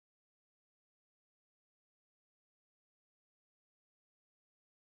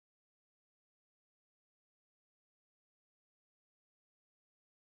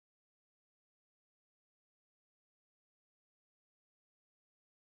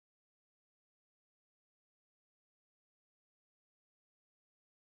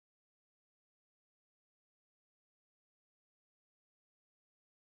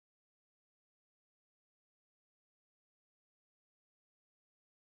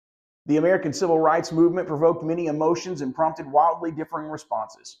The American Civil Rights Movement provoked many emotions and prompted wildly differing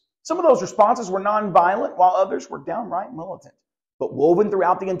responses. Some of those responses were nonviolent, while others were downright militant. But woven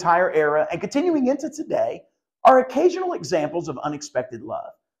throughout the entire era and continuing into today are occasional examples of unexpected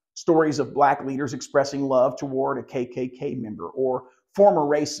love. Stories of Black leaders expressing love toward a KKK member, or former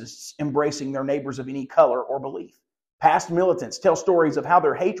racists embracing their neighbors of any color or belief. Past militants tell stories of how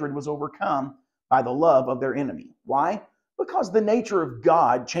their hatred was overcome by the love of their enemy. Why? Because the nature of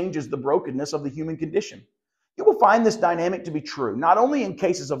God changes the brokenness of the human condition. You will find this dynamic to be true, not only in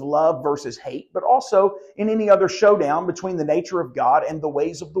cases of love versus hate, but also in any other showdown between the nature of God and the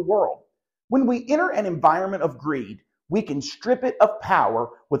ways of the world. When we enter an environment of greed, we can strip it of power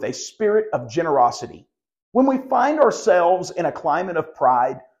with a spirit of generosity. When we find ourselves in a climate of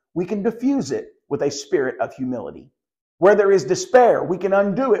pride, we can diffuse it with a spirit of humility. Where there is despair, we can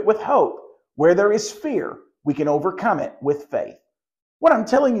undo it with hope. Where there is fear, we can overcome it with faith. What I'm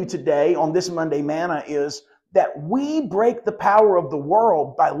telling you today on this Monday Manna is that we break the power of the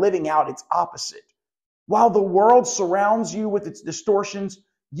world by living out its opposite. While the world surrounds you with its distortions,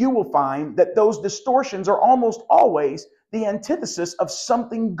 you will find that those distortions are almost always the antithesis of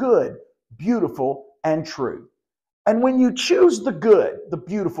something good, beautiful, and true. And when you choose the good, the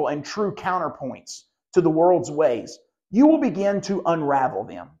beautiful, and true counterpoints to the world's ways, you will begin to unravel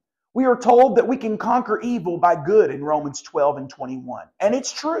them. We are told that we can conquer evil by good in Romans 12 and 21. And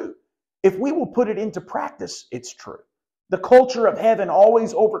it's true. If we will put it into practice, it's true. The culture of heaven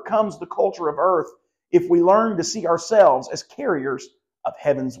always overcomes the culture of earth if we learn to see ourselves as carriers of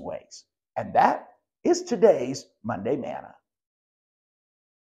heaven's ways. And that is today's Monday Manna.